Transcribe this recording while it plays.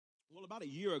Well, about a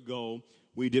year ago,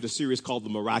 we did a series called The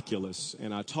Miraculous,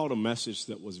 and I taught a message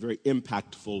that was very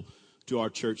impactful to our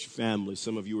church family.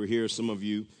 Some of you were here, some of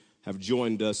you have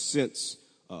joined us since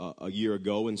a year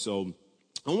ago, and so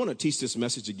I want to teach this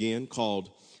message again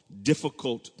called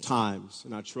Difficult Times,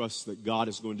 and I trust that God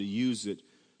is going to use it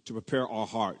to prepare our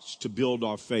hearts, to build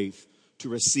our faith, to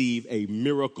receive a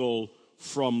miracle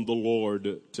from the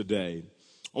Lord today.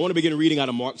 I want to begin reading out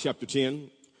of Mark chapter 10.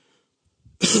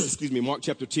 Mark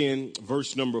chapter 10,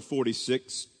 verse number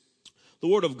 46. The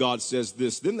word of God says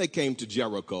this: Then they came to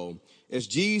Jericho, as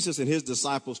Jesus and his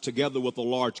disciples, together with a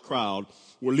large crowd,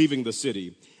 were leaving the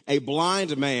city. A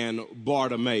blind man,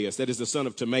 Bartimaeus, that is the son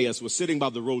of Timaeus, was sitting by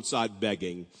the roadside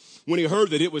begging. When he heard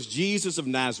that it was Jesus of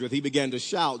Nazareth, he began to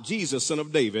shout, "Jesus, son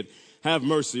of David, have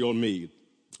mercy on me."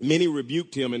 Many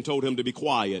rebuked him and told him to be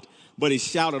quiet, but he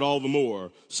shouted all the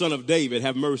more, "Son of David,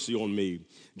 have mercy on me."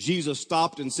 Jesus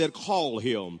stopped and said, "Call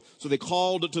him." So they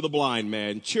called to the blind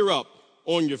man, "Cheer up,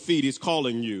 on your feet, he's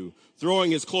calling you."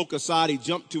 Throwing his cloak aside, he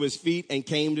jumped to his feet and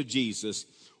came to Jesus.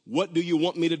 "What do you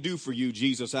want me to do for you?"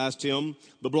 Jesus asked him.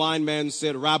 The blind man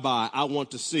said, "Rabbi, I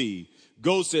want to see."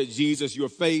 "Go," said Jesus, "your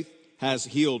faith has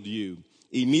healed you."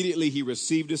 Immediately he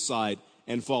received his sight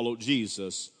and followed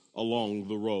Jesus along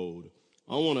the road.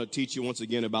 I want to teach you once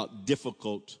again about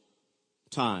difficult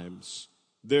times.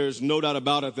 There's no doubt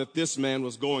about it that this man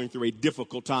was going through a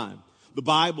difficult time. The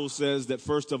Bible says that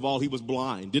first of all, he was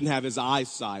blind, didn't have his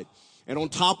eyesight. And on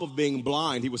top of being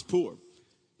blind, he was poor.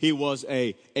 He was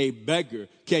a beggar.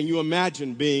 Can you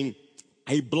imagine being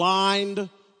a blind,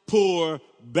 poor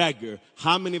beggar?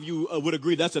 How many of you would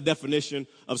agree that's a definition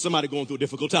of somebody going through a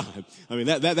difficult time? I mean,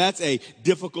 that's a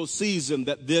difficult season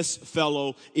that this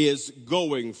fellow is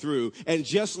going through. And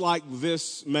just like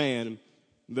this man,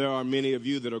 there are many of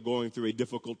you that are going through a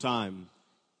difficult time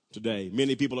today.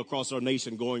 Many people across our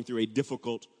nation going through a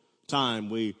difficult time.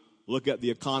 We look at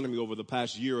the economy over the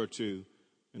past year or two,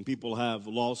 and people have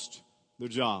lost their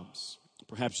jobs.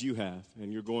 Perhaps you have,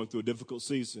 and you're going through a difficult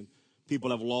season.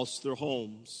 People have lost their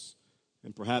homes,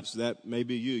 and perhaps that may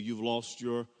be you. You've lost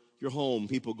your home.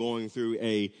 People going through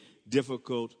a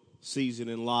difficult season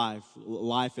in life.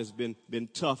 Life has been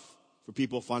tough for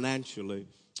people financially.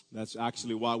 That's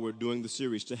actually why we're doing the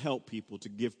series, to help people, to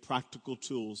give practical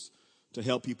tools to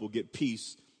help people get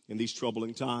peace in these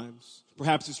troubling times.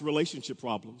 Perhaps it's relationship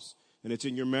problems, and it's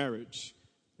in your marriage,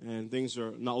 and things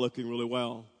are not looking really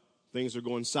well. Things are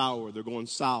going sour, they're going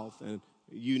south, and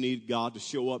you need God to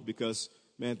show up because,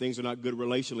 man, things are not good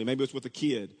relationally. Maybe it's with a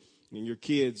kid. And your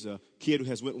kids, a kid who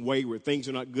has went wayward, things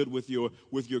are not good with your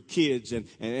kids, and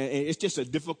it's just a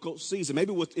difficult season.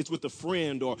 Maybe it's with a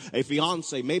friend or a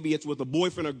fiance. Maybe it's with a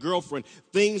boyfriend or girlfriend.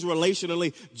 Things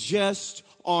relationally just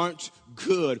aren't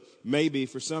good. Maybe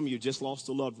for some of you just lost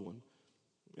a loved one,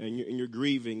 and you're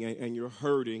grieving, and you're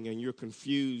hurting, and you're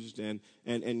confused, and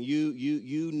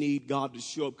you need God to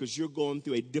show up because you're going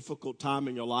through a difficult time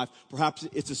in your life. Perhaps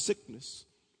it's a sickness,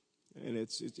 and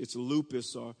it's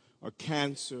lupus or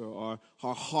cancer or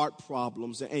heart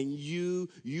problems, and you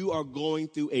are going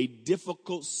through a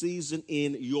difficult season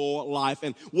in your life.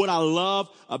 And what I love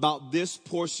about this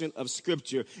portion of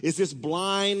Scripture is this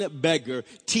blind beggar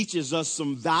teaches us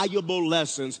some valuable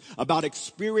lessons about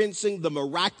experiencing the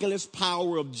miraculous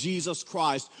power of Jesus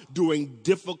Christ during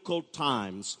difficult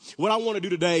times. What I want to do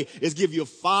today is give you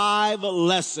 5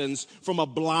 lessons from a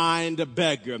blind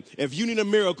beggar. If you need a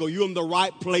miracle, you're in the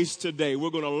right place today. We're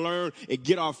going to learn and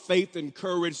get our faith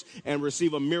encouraged and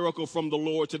receive a miracle from the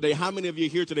Lord today. How many of you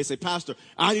here today say, "Pastor,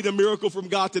 I need a miracle from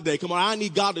God today"? Come on, I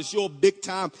need God to show up big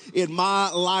time in my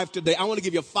life today. I want to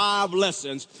give you 5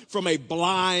 lessons from a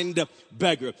blind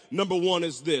beggar. Number one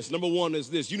is this.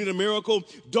 You need a miracle?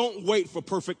 Don't wait for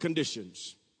perfect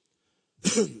conditions.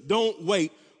 Don't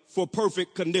wait for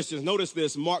perfect conditions. Notice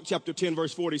this, Mark chapter 10,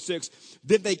 verse 46.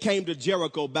 Then they came to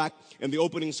Jericho, back in the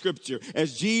opening scripture,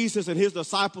 as Jesus and his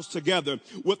disciples together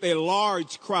with a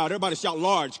large crowd. Everybody shout,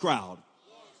 large crowd.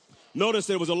 Notice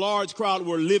there was a large crowd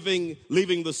were leaving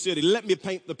the city. Let me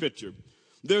paint the picture.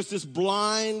 There's this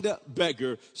blind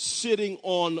beggar sitting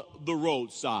on the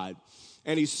roadside,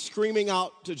 and he's screaming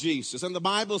out to Jesus. And the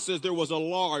Bible says there was a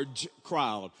large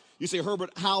crowd. You say,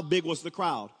 "Herbert, how big was the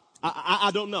crowd?"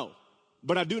 I don't know.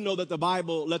 But I do know that the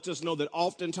Bible lets us know that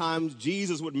oftentimes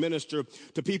Jesus would minister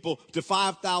to people, to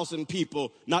 5,000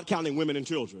 people, not counting women and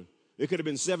children. It could have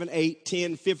been 7, 8,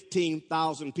 10,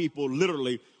 15,000 people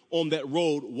literally on that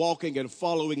road walking and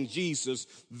following Jesus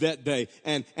that day.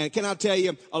 And can I tell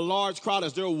you, a large crowd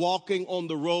as they're walking on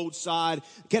the roadside,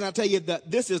 can I tell you that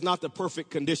this is not the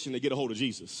perfect condition to get a hold of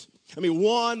Jesus? I mean,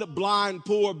 one blind,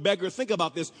 poor beggar. Think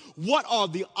about this. What are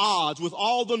the odds with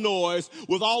all the noise,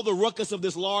 with all the ruckus of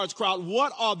this large crowd?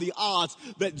 What are the odds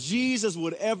that Jesus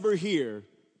would ever hear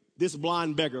this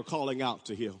blind beggar calling out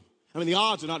to him? I mean, the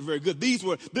odds are not very good.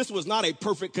 This was not a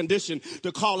perfect condition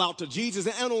to call out to Jesus.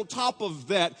 And on top of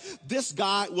that, this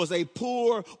guy was a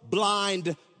poor,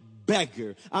 blind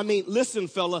beggar. I mean, listen,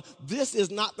 fella, this is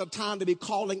not the time to be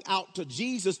calling out to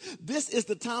Jesus. This is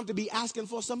the time to be asking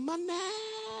for some money.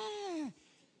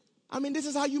 I mean, this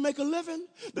is how you make a living.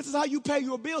 This is how you pay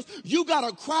your bills. You got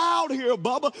a crowd here,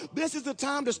 Bubba. This is the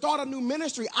time to start a new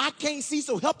ministry. I can't see,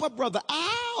 so help a brother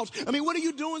out. I mean, what are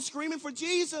you doing screaming for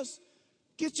Jesus?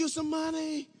 Get you some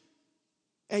money.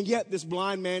 And yet this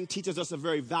blind man teaches us a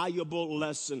very valuable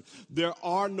lesson. There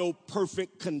are no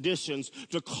perfect conditions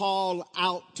to call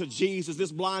out to Jesus.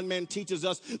 This blind man teaches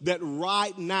us that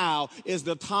right now is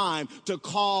the time to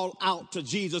call out to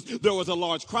Jesus. There was a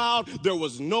large crowd. There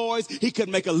was noise. He could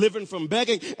make a living from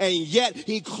begging. And yet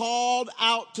he called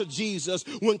out to Jesus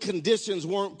when conditions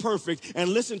weren't perfect. And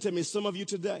listen to me, some of you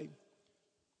today,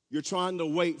 you're trying to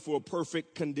wait for a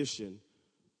perfect condition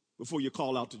before you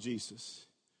call out to Jesus.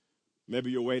 Maybe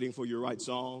you're waiting for your right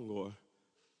song or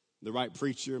the right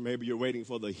preacher. Maybe you're waiting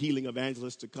for the healing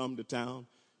evangelist to come to town.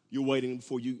 You're waiting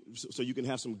for you so you can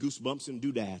have some goosebumps and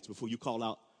doodads before you call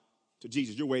out to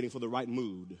Jesus. You're waiting for the right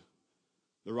mood,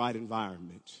 the right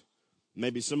environment.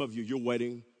 Maybe some of you, you're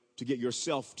waiting to get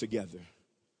yourself together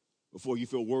before you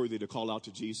feel worthy to call out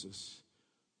to Jesus.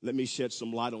 Let me shed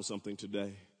some light on something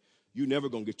today. You're never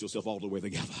going to get yourself all the way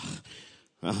together.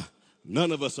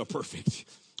 None of us are perfect.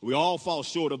 We all fall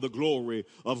short of the glory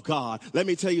of God. Let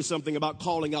me tell you something about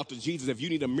calling out to Jesus. If you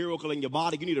need a miracle in your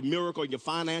body, you need a miracle in your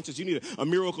finances, you need a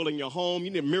miracle in your home,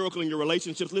 you need a miracle in your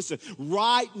relationships. Listen,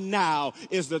 right now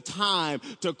is the time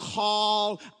to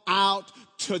call out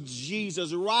to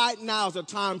Jesus. Right now is the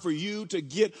time for you to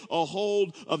get a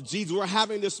hold of Jesus. We're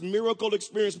having this miracle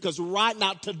experience because right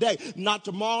now, today, not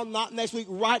tomorrow, not next week,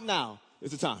 right now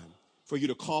is the time for you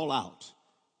to call out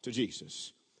to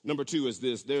Jesus. Number two is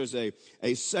this. There's a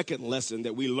second lesson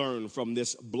that we learn from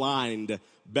this blind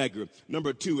beggar.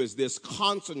 Number two is this.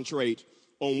 Concentrate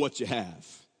on what you have.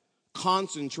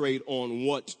 Concentrate on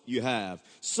what you have.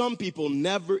 Some people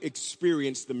never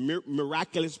experience the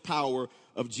miraculous power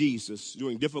of Jesus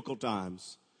during difficult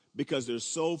times because they're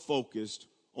so focused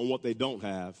on what they don't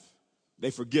have, they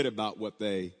forget about what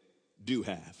they do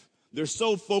have. They're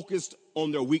so focused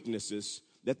on their weaknesses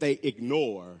that they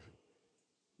ignore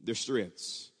their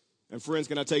strengths. And friends,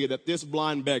 can I tell you that this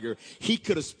blind beggar, he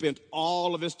could have spent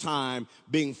all of his time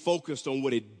being focused on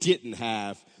what he didn't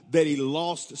have, that he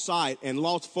lost sight and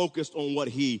lost focus on what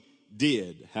he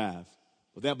did have.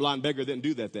 But that blind beggar didn't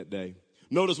do that day.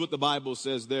 Notice what the Bible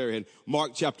says there in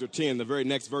Mark chapter 10, the very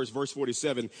next verse, verse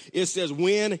 47. It says,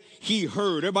 when he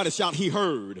heard, everybody shout, he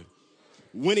heard.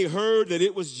 When he heard that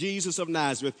it was Jesus of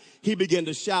Nazareth, he began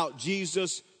to shout,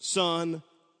 Jesus, Son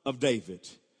of David.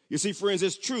 You see, friends,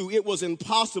 it's true. It was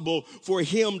impossible for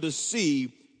him to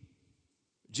see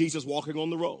Jesus walking on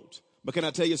the road. But can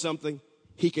I tell you something?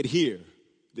 He could hear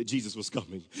that Jesus was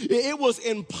coming. It was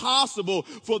impossible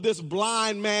for this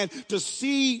blind man to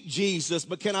see Jesus.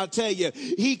 But can I tell you,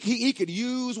 he could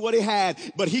use what he had,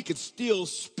 but he could still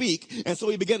speak. And so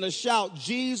he began to shout,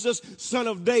 Jesus, Son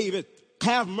of David,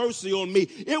 have mercy on me.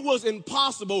 It was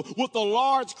impossible with the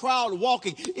large crowd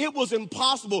walking. It was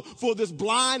impossible for this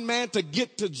blind man to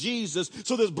get to Jesus.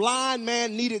 So this blind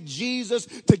man needed Jesus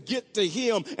to get to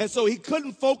him. And so he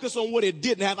couldn't focus on what he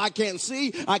didn't have. I can't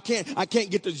see. I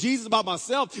can't get to Jesus by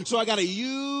myself. So I got to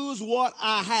use what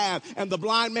I have. And the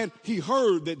blind man, he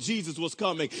heard that Jesus was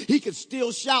coming. He could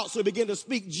still shout. So he began to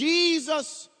speak,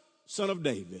 Jesus, Son of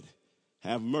David,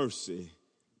 have mercy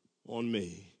on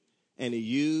me. And he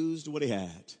used what he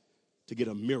had to get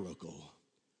a miracle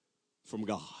from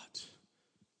God.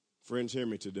 Friends, hear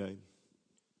me today.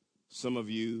 Some of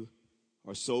you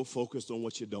are so focused on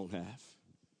what you don't have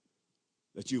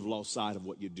that you've lost sight of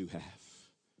what you do have.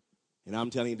 And I'm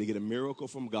telling you, to get a miracle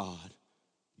from God,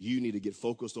 you need to get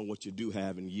focused on what you do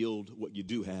have and yield what you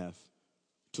do have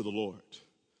to the Lord.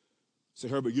 Say,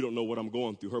 Herbert, you don't know what I'm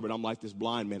going through. Herbert, I'm like this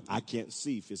blind man. I can't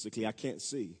see physically. I can't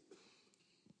see.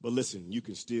 But listen, you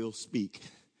can still speak,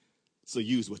 so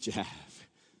use what you have.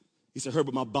 He said,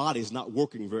 Herbert, my body is not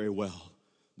working very well.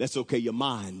 That's okay, your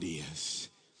mind is.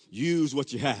 Use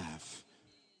what you have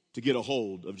to get a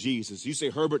hold of Jesus. You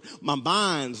say, Herbert, my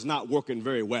mind's not working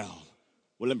very well.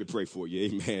 Well, let me pray for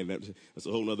you, amen. That's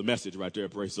a whole other message right there,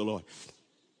 praise the Lord.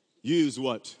 Use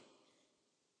what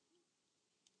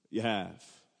you have.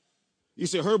 You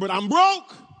say, Herbert, I'm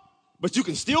broke, but you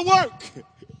can still work.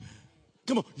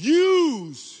 Come on,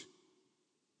 use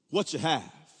what you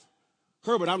have.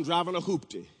 Herbert, I'm driving a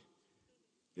hoopty.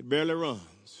 It barely runs.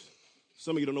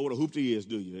 Some of you don't know what a hoopty is,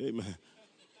 do you? Amen.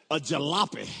 A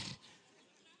jalopy.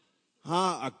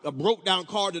 A broke down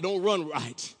car that don't run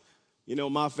right. You know,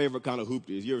 my favorite kind of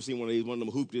hoopties. You ever seen one of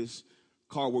them hoopties?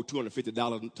 Car worth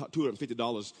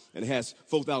 $250 and it has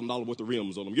 $4,000 worth of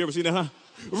rims on them. You ever seen that, huh?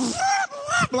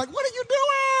 Like, what are you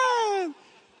doing?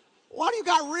 Why do you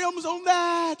got rims on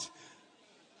that?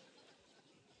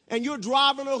 And you're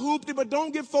driving a hoopty, but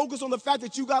don't get focused on the fact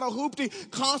that you got a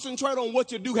hoopty. Concentrate on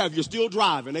what you do have. You're still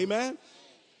driving, amen?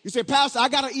 You say, Pastor, I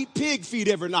got to eat pig feet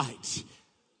every night.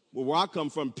 Well, where I come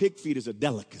from, pig feet is a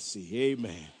delicacy,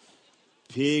 amen.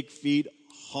 Pig feet,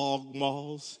 hog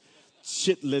maws,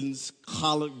 chitlins,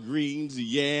 collard greens,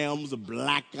 yams,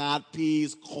 black-eyed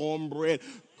peas, cornbread,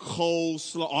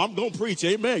 coleslaw. Oh, I'm going to preach,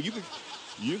 amen.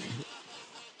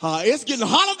 It's getting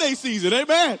holiday season,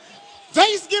 amen.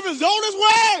 Thanksgiving's on its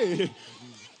way.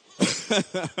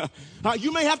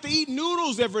 You may have to eat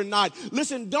noodles every night.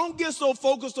 Listen, don't get so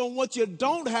focused on what you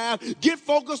don't have. Get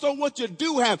focused on what you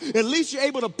do have. At least you're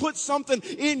able to put something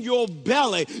in your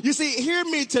belly. You see, hear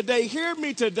me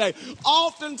today.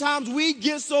 Oftentimes we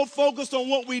get so focused on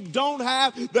what we don't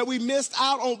have that we miss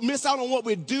out on what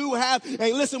we do have.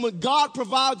 And listen, when God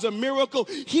provides a miracle,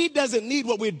 he doesn't need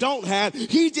what we don't have.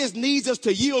 He just needs us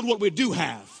to yield what we do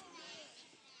have.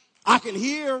 I can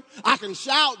hear, I can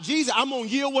shout, Jesus, I'm going to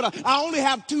yield I only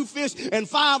have 2 fish and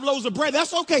 5 loaves of bread.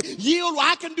 That's okay. Yield,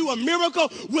 I can do a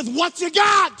miracle with what you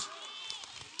got.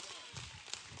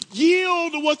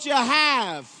 Yield what you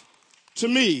have to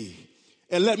me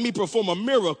and let me perform a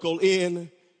miracle in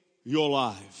your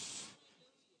life.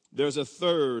 There's a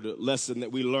third lesson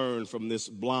that we learn from this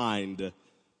blind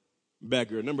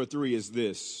beggar. Number 3 is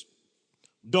this.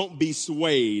 Don't be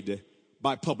swayed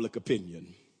by public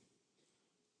opinion.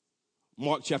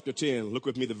 Mark chapter 10, look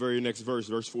with me the very next verse,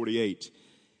 verse 48.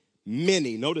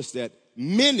 Many, notice that,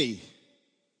 many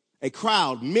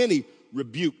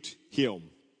rebuked him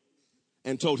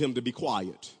and told him to be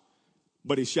quiet.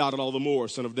 But he shouted all the more,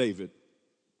 Son of David,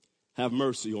 have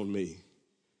mercy on me.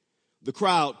 The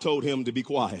crowd told him to be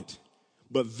quiet.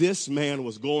 But this man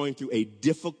was going through a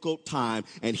difficult time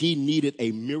and he needed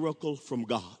a miracle from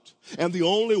God. And the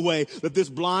only way that this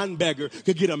blind beggar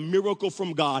could get a miracle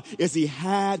from God is he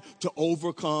had to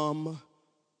overcome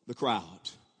the crowd.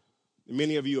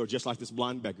 Many of you are just like this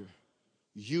blind beggar.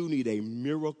 You need a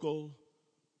miracle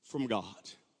from God.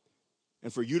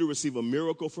 And for you to receive a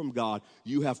miracle from God,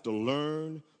 you have to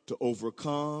learn to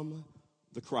overcome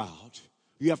the crowd.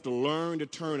 You have to learn to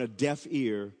turn a deaf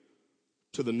ear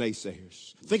to the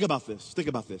naysayers. Think about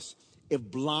this. If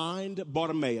blind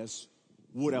Bartimaeus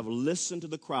would have listened to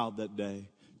the crowd that day,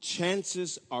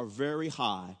 chances are very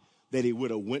high that he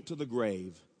would have went to the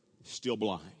grave still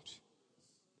blind.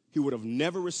 He would have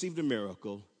never received a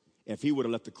miracle if he would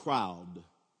have let the crowd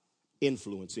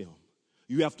influence him.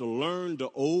 You have to learn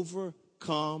to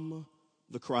overcome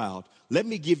the crowd. Let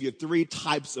me give you 3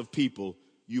 types of people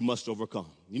you must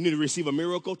overcome. You need to receive a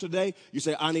miracle today. You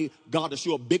say, I need God to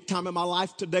show up big time in my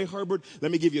life today, Herbert. Let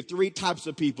me give you 3 types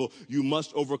of people you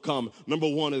must overcome. Number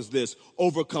 1 is this: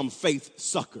 overcome faith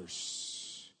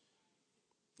suckers.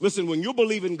 Listen, when you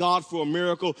believe in God for a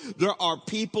miracle, there are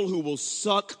people who will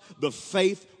suck the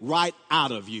faith right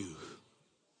out of you.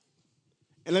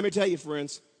 And let me tell you,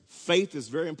 friends, faith is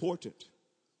very important.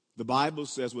 The Bible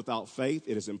says without faith,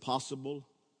 it is impossible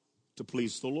to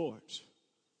please the Lord.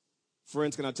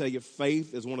 Friends, can I tell you,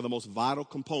 faith is one of the most vital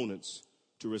components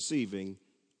to receiving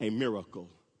a miracle.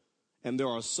 And there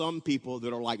are some people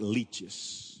that are like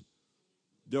leeches.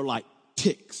 They're like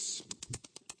ticks.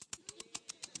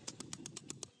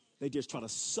 They just try to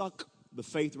suck the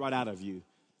faith right out of you.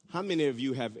 How many of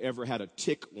you have ever had a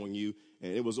tick on you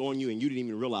and it was on you and you didn't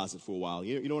even realize it for a while?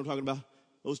 You know what I'm talking about?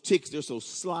 Those ticks, they're so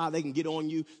sly, they can get on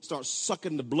you, start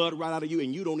sucking the blood right out of you,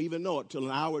 and you don't even know it till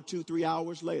an hour, 2, 3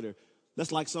 hours later.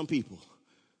 That's like some people.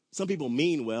 Some people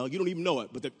mean well. You don't even know it,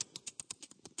 but they're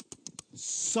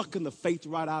sucking the faith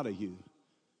right out of you.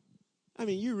 I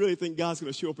mean, you really think God's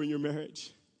going to show up in your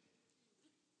marriage?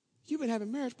 You've been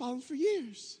having marriage problems for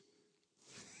years.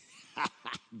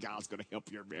 God's going to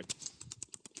help your marriage.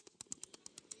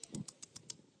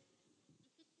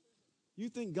 You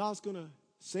think God's going to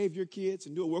save your kids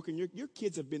and do a work in your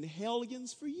kids have been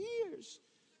hellions for years.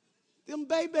 Them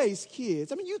babies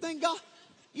kids. I mean, you think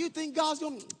God's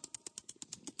going to...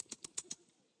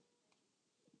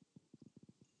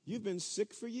 You've been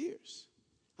sick for years.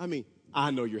 I mean, I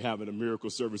know you're having a miracle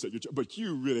service at your church, but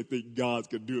you really think God's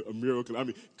going to do a miracle? I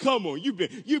mean, come on,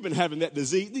 you've been having that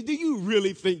disease. Do you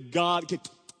really think God can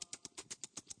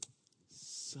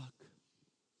suck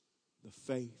the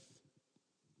faith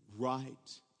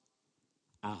right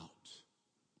out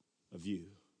of you.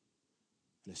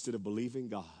 And instead of believing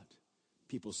God,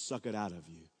 people suck it out of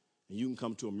you. And you can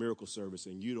come to a miracle service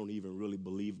and you don't even really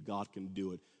believe God can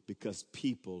do it because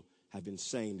people have been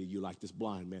saying to you, like this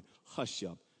blind man, hush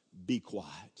up, be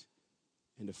quiet.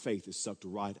 And the faith is sucked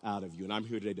right out of you. And I'm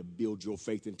here today to build your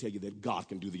faith and tell you that God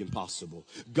can do the impossible.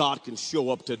 God can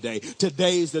show up today.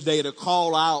 Today's the day to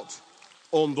call out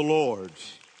on the Lord.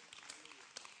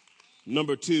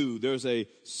 Number 2, there's a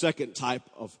second type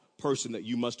of person that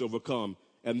you must overcome,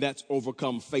 and that's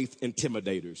overcome faith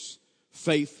intimidators.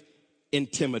 Faith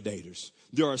intimidators.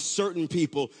 There are certain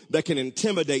people that can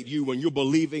intimidate you when you're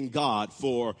believing God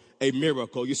for a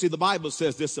miracle. You see, the Bible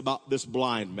says this about this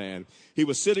blind man. He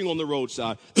was sitting on the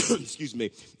roadside, excuse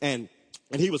me, and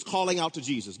he was calling out to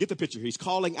Jesus. Get the picture. He's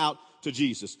calling out to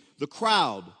Jesus. The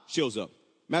crowd shows up.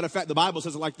 Matter of fact, the Bible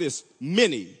says it like this.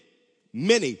 Many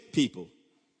people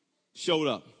showed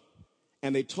up,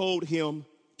 and they told him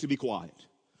to be quiet.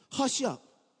 Hush up.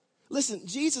 Listen,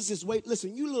 Jesus is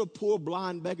listen, you little poor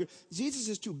blind beggar. Jesus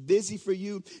is too busy for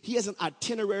you. He has an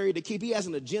itinerary to keep. He has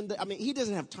an agenda. I mean, he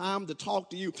doesn't have time to talk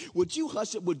to you. Would you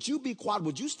hush up? Would you be quiet?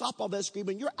 Would you stop all that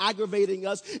screaming? You're aggravating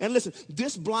us. And listen,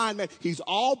 this blind man, he's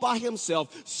all by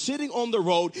himself, sitting on the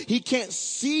road. He can't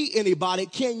see anybody.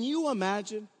 Can you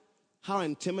imagine how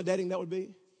intimidating that would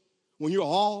be? When you're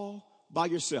all by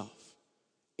yourself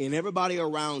and everybody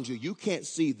around you, you can't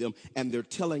see them, and they're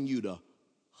telling you to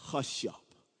hush up.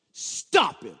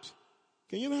 Stop it.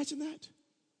 Can you imagine that?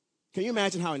 Can you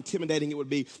imagine how intimidating it would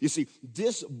be? You see,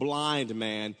 this blind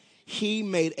man, he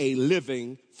made a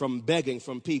living from begging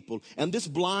from people. And this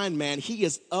blind man, he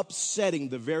is upsetting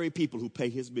the very people who pay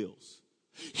his bills.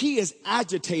 He is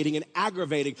agitating and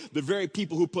aggravating the very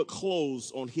people who put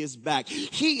clothes on his back.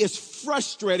 He is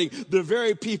frustrating the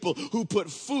very people who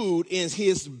put food in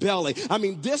his belly. I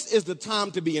mean, this is the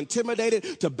time to be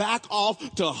intimidated, to back off,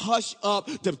 to hush up,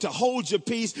 to hold your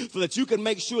peace so that you can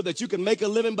make sure that you can make a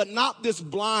living, but not this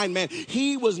blind man.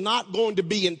 He was not going to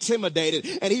be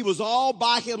intimidated, and he was all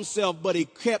by himself, but he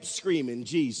kept screaming,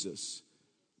 Jesus,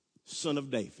 Son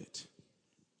of David,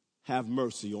 have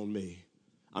mercy on me.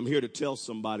 I'm here to tell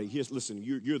somebody, listen,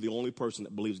 you're the only person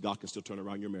that believes God can still turn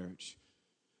around your marriage.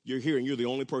 You're here and you're the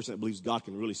only person that believes God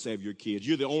can really save your kids.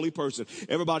 You're the only person.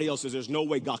 Everybody else says there's no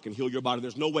way God can heal your body.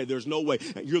 There's no way.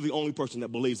 And you're the only person that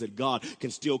believes that God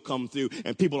can still come through.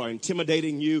 And people are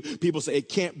intimidating you. People say it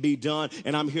can't be done.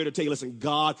 And I'm here to tell you, listen,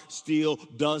 God still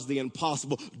does the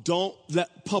impossible. Don't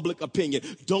let public opinion,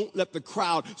 don't let the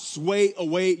crowd sway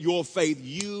away your faith.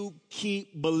 You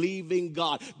keep believing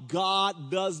God. God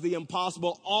does the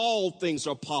impossible. All things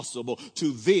are possible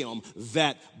to them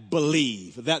that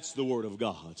believe. That's the word of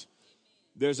God.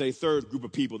 There's a third group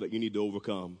of people that you need to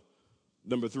overcome.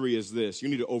 Number 3 is this. You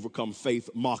need to overcome faith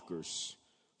mockers.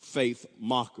 Faith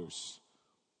mockers.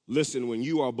 Listen, when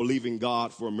you are believing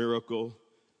God for a miracle,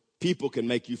 people can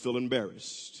make you feel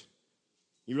embarrassed.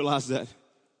 You realize that?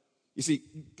 You see,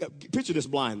 picture this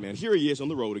blind man. Here he is on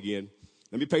the road again.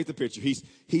 Let me paint the picture.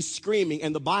 He's screaming,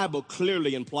 and the Bible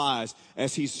clearly implies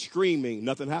as he's screaming,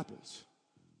 nothing happens.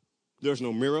 There's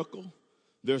no miracle.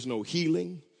 There's no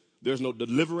healing. There's no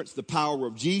deliverance. The power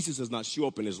of Jesus does not show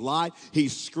up in his life.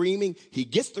 He's screaming. He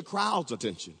gets the crowd's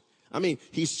attention. I mean,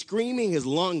 he's screaming his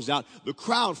lungs out. The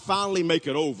crowd finally make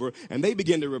it over, and they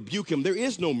begin to rebuke him. There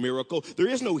is no miracle. There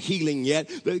is no healing yet.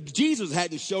 Jesus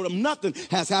hadn't showed him. Nothing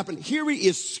has happened. Here he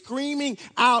is screaming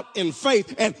out in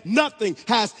faith, and nothing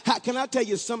has. Can I tell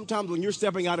you, sometimes when you're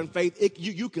stepping out in faith,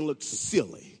 you can look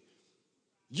silly.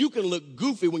 You can look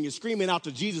goofy when you're screaming out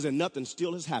to Jesus, and nothing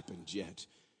still has happened yet.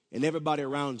 And everybody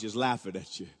around you is laughing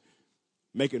at you,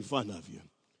 making fun of you.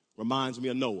 Reminds me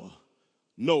of Noah.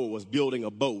 Noah was building a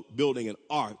boat, building an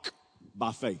ark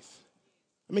by faith.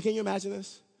 I mean, can you imagine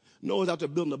this? Noah's out there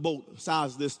building a boat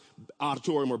size this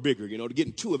auditorium or bigger, to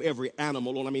getting 2 of every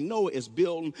animal on. I mean, Noah is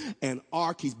building an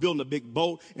ark. He's building a big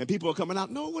boat, and people are coming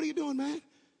out. Noah, what are you doing, man?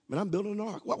 Man, I'm building an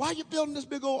ark. Why are you building this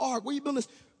big old ark? Where are you building this?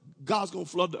 God's going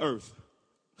to flood the earth.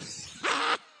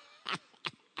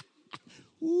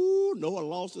 Ooh, Noah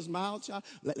lost his mind, child.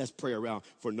 Let's pray around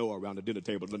for Noah around the dinner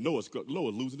table. Noah's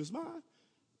losing his mind.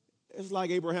 It's like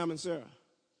Abraham and Sarah.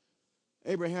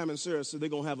 Abraham and Sarah said they're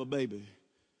going to have a baby.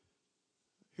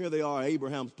 Here they are.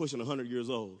 Abraham's pushing 100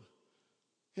 years old.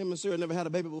 Him and Sarah never had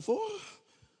a baby before.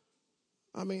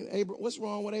 I mean, what's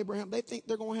wrong with Abraham? They think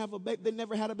they're going to have a baby. They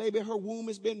never had a baby. Her womb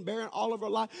has been barren all of her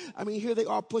life. I mean, here they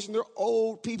are pushing. They're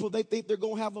old people. They think they're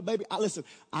going to have a baby. Listen,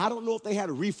 I don't know if they had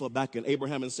a reefer back in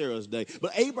Abraham and Sarah's day,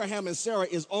 but Abraham and Sarah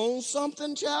is on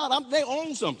something, child. They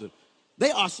own something.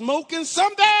 They are smoking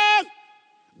something.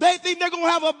 They think they're going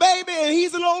to have a baby, and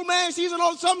he's an old man. She's an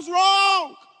old. Something's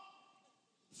wrong.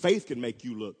 Faith can make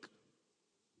you look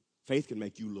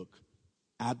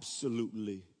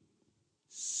absolutely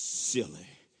silly.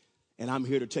 And I'm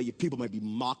here to tell you, people may be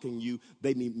mocking you.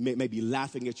 They may be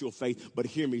laughing at your faith. But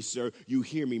hear me, sir. You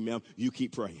hear me, ma'am. You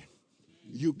keep praying.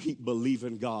 You keep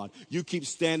believing God. You keep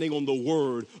standing on the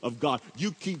word of God.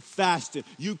 You keep fasting.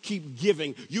 You keep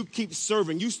giving. You keep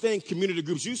serving. You stay in community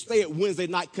groups. You stay at Wednesday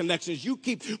night connections. You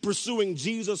keep pursuing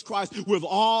Jesus Christ with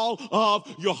all of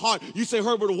your heart. You say,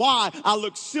 Herbert, why? I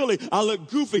look silly. I look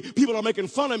goofy. People are making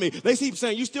fun of me. They keep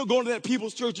saying, you still going to that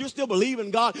people's church? You still believe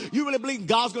in God? You really believe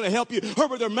God's going to help you?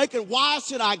 Herbert, why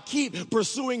should I keep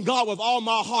pursuing God with all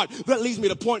my heart? That leads me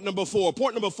to point number 4.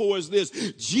 Point number 4 is this.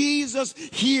 Jesus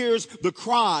hears the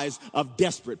cries of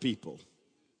desperate people.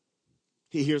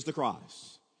 He hears the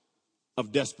cries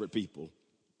of desperate people.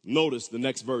 Notice the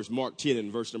next verse, Mark 10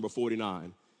 and verse number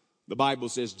 49. The Bible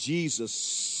says Jesus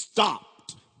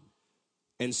stopped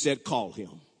and said, call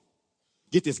him.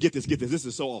 Get this. This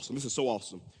is so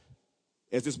awesome.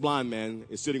 As this blind man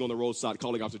is sitting on the roadside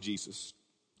calling out to Jesus,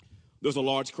 there's a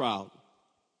large crowd,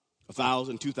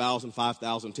 1,000, 2,000,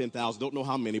 5,000, 10,000, don't know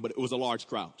how many, but it was a large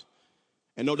crowd.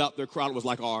 And no doubt their crowd was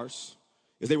like ours.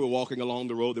 As they were walking along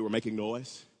the road, they were making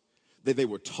noise. They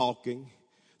were talking.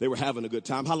 They were having a good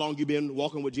time. How long you been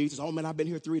walking with Jesus? Oh, man, I've been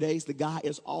here 3 days. The guy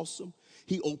is awesome.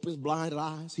 He opens blind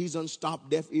eyes. He's unstopped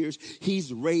deaf ears.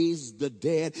 He's raised the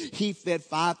dead. He fed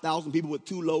 5,000 people with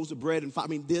 2 loaves of bread and 5. I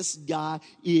mean, this guy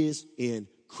is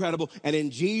incredible. And in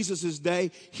Jesus'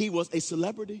 day, he was a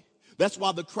celebrity. That's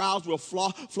why the crowds were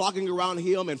flocking around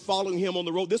him and following him on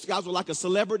the road. This guy was like a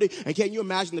celebrity. And can you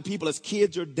imagine the people as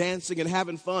kids are dancing and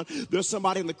having fun? There's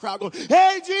somebody in the crowd going,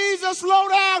 hey, Jesus, slow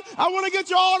down. I want to get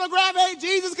your autograph. Hey,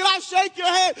 Jesus, can I shake your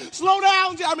hand? Slow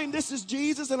down. I mean, this is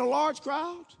Jesus in a large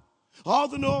crowd. All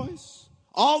the noise,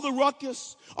 all the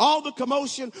ruckus, all the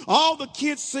commotion, all the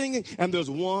kids singing. And there's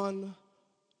one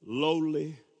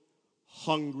lowly,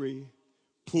 hungry,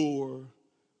 poor,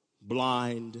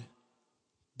 blind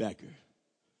beggar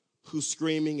who's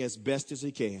screaming as best as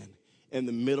he can in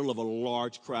the middle of a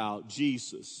large crowd,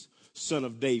 Jesus, Son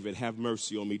of David, have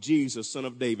mercy on me. Jesus, Son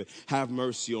of David, have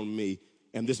mercy on me.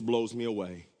 And this blows me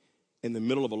away. In the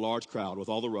middle of a large crowd with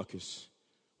all the ruckus,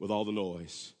 with all the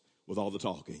noise, with all the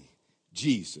talking,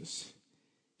 Jesus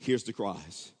hears the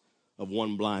cries of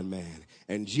one blind man.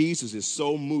 And Jesus is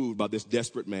so moved by this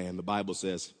desperate man, the Bible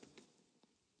says,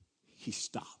 he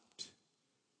stopped.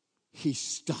 He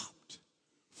stopped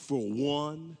for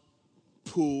one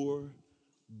poor,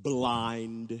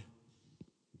 blind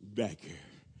beggar.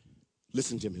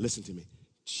 Listen to me.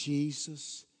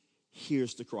 Jesus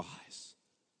hears the cries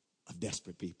of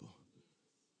desperate people.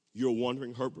 You're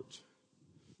wondering, Herbert,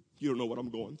 you don't know what I'm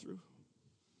going through.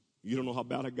 You don't know how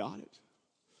bad I got it.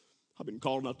 I've been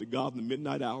calling out to God in the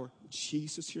midnight hour.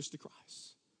 Jesus hears the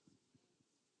cries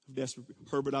of desperate people.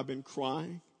 Herbert, I've been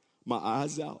crying my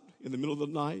eyes out in the middle of the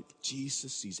night.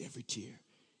 Jesus sees every tear.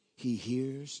 He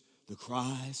hears the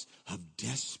cries of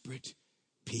desperate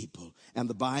people. And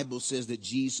the Bible says that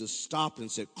Jesus stopped and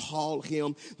said, call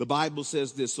him. The Bible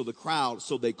says this, so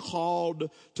they called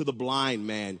to the blind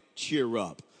man, cheer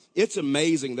up. It's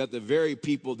amazing that the very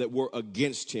people that were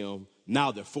against him,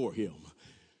 now they're for him.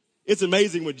 It's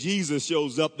amazing when Jesus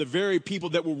shows up, the very people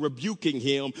that were rebuking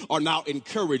him are now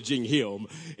encouraging him.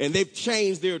 And they've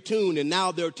changed their tune, and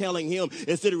now they're telling him,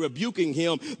 instead of rebuking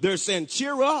him, they're saying,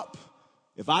 cheer up.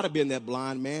 If I'd have been that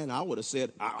blind man, I would have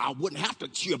said, I wouldn't have to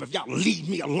cheer up if y'all leave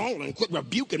me alone and quit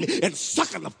rebuking me and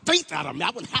sucking the faith out of me. I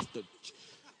wouldn't have to.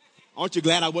 Aren't you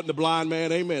glad I wasn't the blind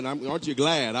man? Amen. Aren't you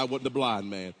glad I wasn't the blind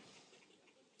man?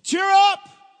 Cheer up.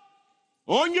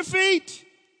 On your feet.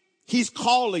 He's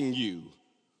calling you.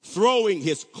 Throwing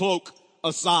his cloak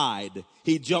aside,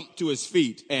 he jumped to his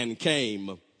feet and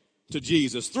came to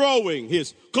Jesus. Throwing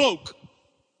his cloak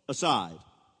aside.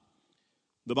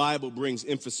 The Bible brings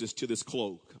emphasis to this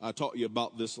cloak. I taught you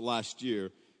about this last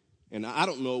year, and I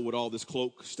don't know what all this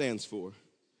cloak stands for.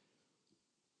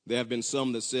 There have been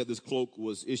some that said this cloak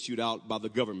was issued out by the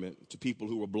government to people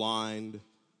who were blind,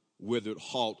 withered,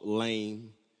 halt,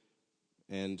 lame,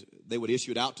 and they would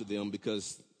issue it out to them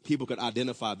because people could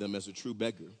identify them as a true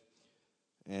beggar.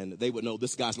 And they would know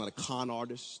this guy's not a con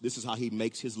artist. This is how he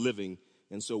makes his living.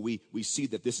 And so we see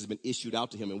that this has been issued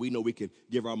out to him, and we know we can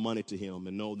give our money to him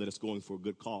and know that it's going for a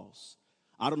good cause.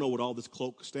 I don't know what all this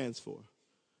cloak stands for.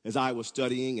 As I was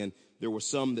studying, and there were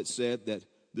some that said that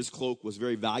this cloak was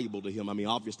very valuable to him. I mean,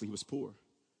 obviously he was poor.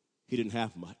 He didn't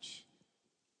have much.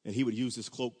 And he would use this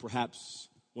cloak perhaps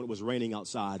when it was raining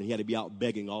outside, and he had to be out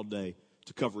begging all day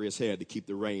to cover his head to keep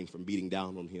the rain from beating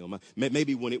down on him.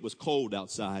 Maybe when it was cold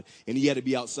outside, and he had to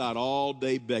be outside all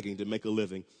day begging to make a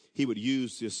living, he would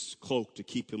use this cloak to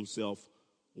keep himself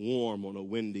warm on a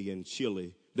windy and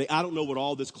chilly day. I don't know what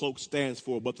all this cloak stands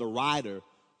for, but the writer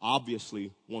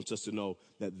obviously wants us to know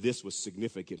that this was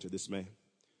significant to this man,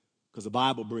 because the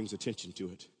Bible brings attention to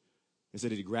it. It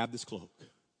said that he grabbed this cloak,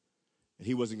 and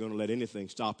he wasn't going to let anything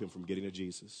stop him from getting to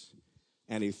Jesus.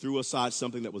 And he threw aside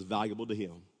something that was valuable to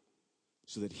him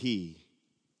so that he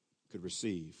could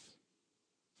receive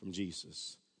from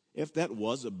Jesus. If that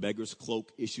was a beggar's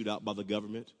cloak issued out by the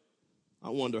government, I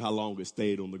wonder how long it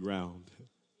stayed on the ground.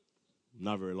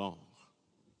 Not very long.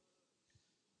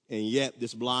 And yet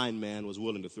this blind man was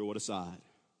willing to throw it aside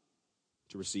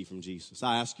to receive from Jesus.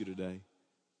 I ask you today,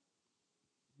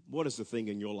 what is the thing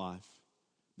in your life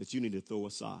that you need to throw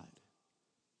aside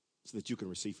so that you can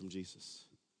receive from Jesus?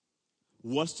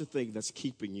 What's the thing that's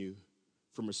keeping you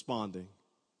from responding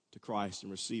to Christ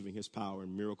and receiving his power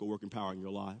and miracle working power in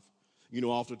your life? You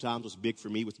know, oftentimes what's big for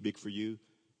me, what's big for you,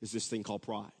 is this thing called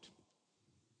pride.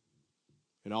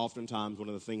 And oftentimes one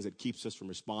of the things that keeps us from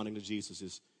responding to Jesus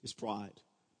is pride.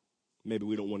 Maybe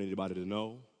we don't want anybody to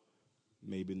know.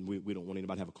 Maybe we don't want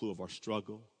anybody to have a clue of our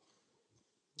struggle.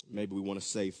 Maybe we want to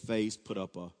save face, put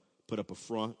up a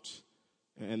front.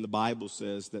 And the Bible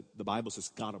says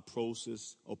God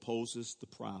opposes the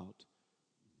proud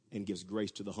and gives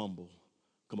grace to the humble.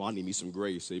 Come on, I need me some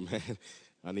grace, amen.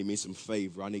 I need me some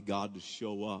favor. I need God to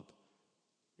show up.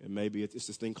 And maybe it's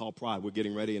this thing called pride. We're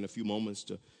getting ready in a few moments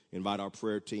to invite our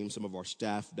prayer team, some of our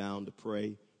staff down to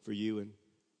pray for you. And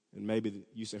maybe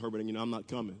you say, Herbert, I'm not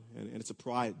coming. And it's a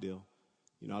pride deal.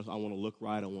 I want to look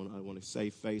right. I want to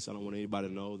save face. I don't want anybody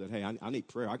to know that, hey, I need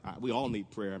prayer. We all need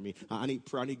prayer. I need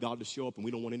prayer. I need God to show up, and we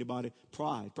don't want anybody.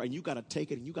 Pride. And you got to take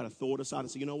it, and you got to throw it aside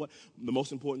and say, you know what? The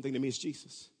most important thing to me is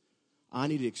Jesus. I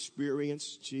need to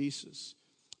experience Jesus.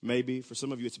 Maybe for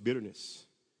some of you, it's bitterness.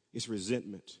 It's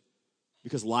resentment.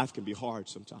 Because life can be hard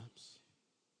sometimes.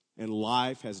 And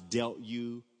life has dealt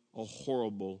you a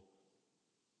horrible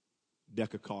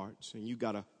deck of cards. And you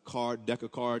got a deck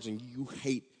of cards, and you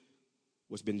hate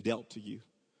what's been dealt to you.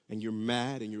 And you're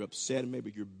mad and you're upset, and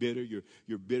maybe you're bitter.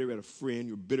 You're bitter at a friend.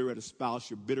 You're bitter at a spouse.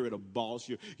 You're bitter at a boss.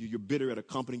 You're bitter at a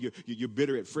company. You're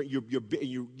bitter at friends.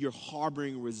 You're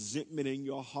harboring resentment in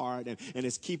your heart, and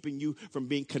it's keeping you from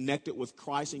being connected with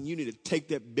Christ. And you need to take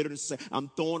that bitterness and say,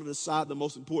 I'm throwing it aside. The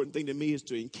most important thing to me is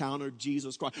to encounter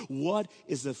Jesus Christ. What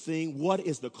is the thing? What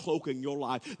is the cloak in your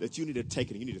life that you need to take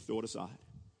it and you need to throw it aside?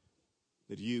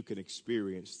 That you can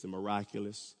experience the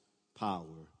miraculous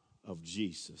power of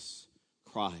Jesus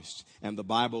Christ. And the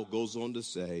Bible goes on to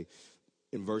say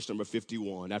in verse number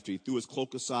 51, after he threw his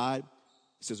cloak aside,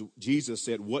 it says, Jesus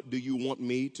said, what do you want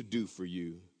me to do for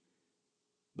you?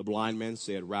 The blind man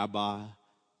said, Rabbi,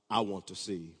 I want to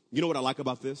see. You know what I like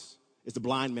about this? Is the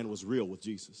blind man was real with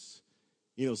Jesus.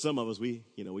 Some of us, we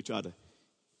try to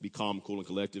be calm, cool, and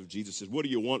collective. Jesus says, what do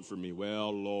you want from me?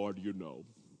 Well, Lord,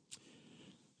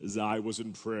 as I was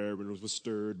in prayer and was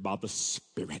stirred by the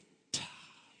Spirit.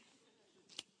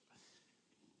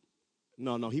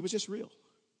 No, he was just real.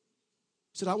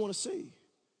 He said, I want to see.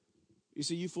 You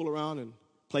see, you fool around and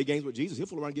play games with Jesus. He'll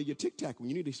fool around and give you a tic-tac when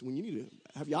you need to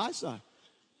have your eyesight.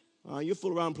 You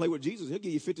fool around and play with Jesus. He'll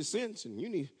give you 50 cents, and you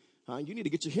need to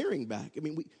get your hearing back.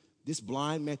 This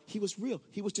blind man, he was real.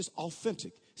 He was just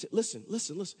authentic. He said, listen.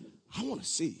 I want to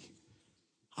see.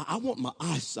 I want my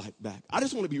eyesight back. I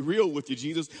just want to be real with you,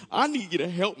 Jesus. I need you to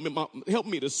help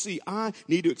me to see. I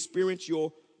need to experience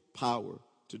your power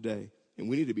today. And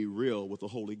we need to be real with the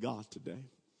holy God today.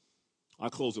 I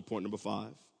close with point number 5.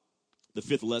 The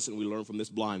 5th lesson we learn from this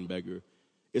blind beggar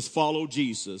is follow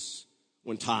Jesus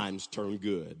when times turn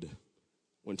good.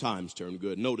 When times turn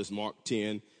good. Notice Mark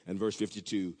 10 and verse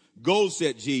 52. Go,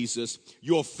 said Jesus,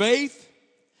 your faith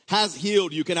has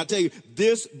healed you. Can I tell you,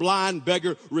 this blind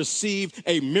beggar received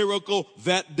a miracle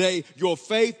that day. Your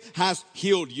faith has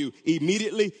healed you.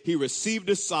 Immediately he received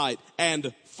his sight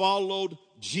and followed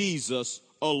Jesus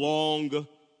along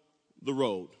the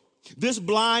road. This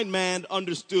blind man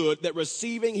understood that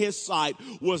receiving his sight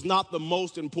was not the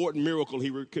most important miracle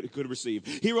he could receive.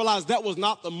 He realized that was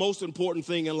not the most important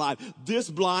thing in life. This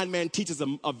blind man teaches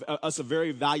us a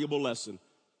very valuable lesson.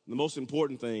 The most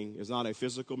important thing is not a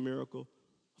physical miracle,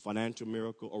 a financial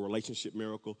miracle, or relationship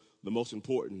miracle. The most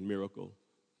important miracle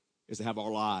is to have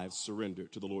our lives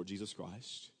surrendered to the Lord Jesus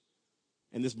Christ.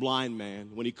 And this blind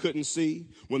man, when he couldn't see,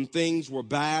 when things were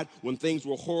bad, when things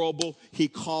were horrible, he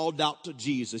called out to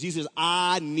Jesus. He says,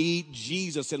 I need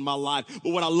Jesus in my life.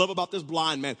 But what I love about this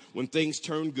blind man, when things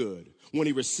turned good, when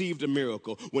he received a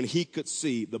miracle, when he could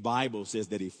see, the Bible says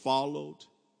that he followed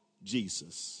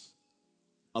Jesus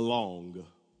along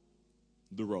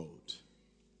the road.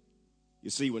 You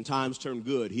see, when times turned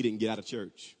good, he didn't get out of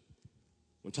church.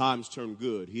 When times turned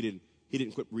good, he he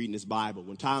didn't quit reading his Bible.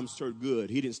 When times turned good,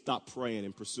 he didn't stop praying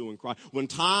and pursuing Christ. When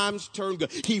times turned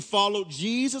good, he followed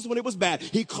Jesus when it was bad.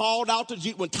 He called out to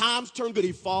Jesus. When times turned good,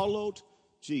 he followed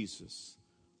Jesus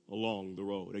along the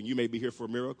road. And you may be here for a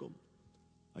miracle,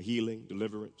 a healing,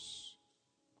 deliverance.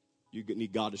 You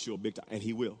need God to show a big time, and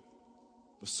he will.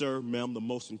 But sir, ma'am, the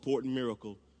most important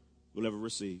miracle you'll ever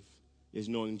receive is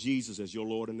knowing Jesus as your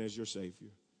Lord and as your Savior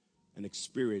and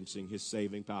experiencing his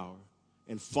saving power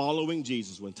and following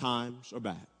Jesus when times are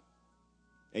bad.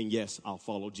 And yes, I'll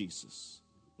follow Jesus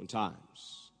when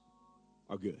times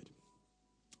are good.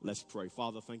 Let's pray.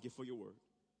 Father, thank you for your word.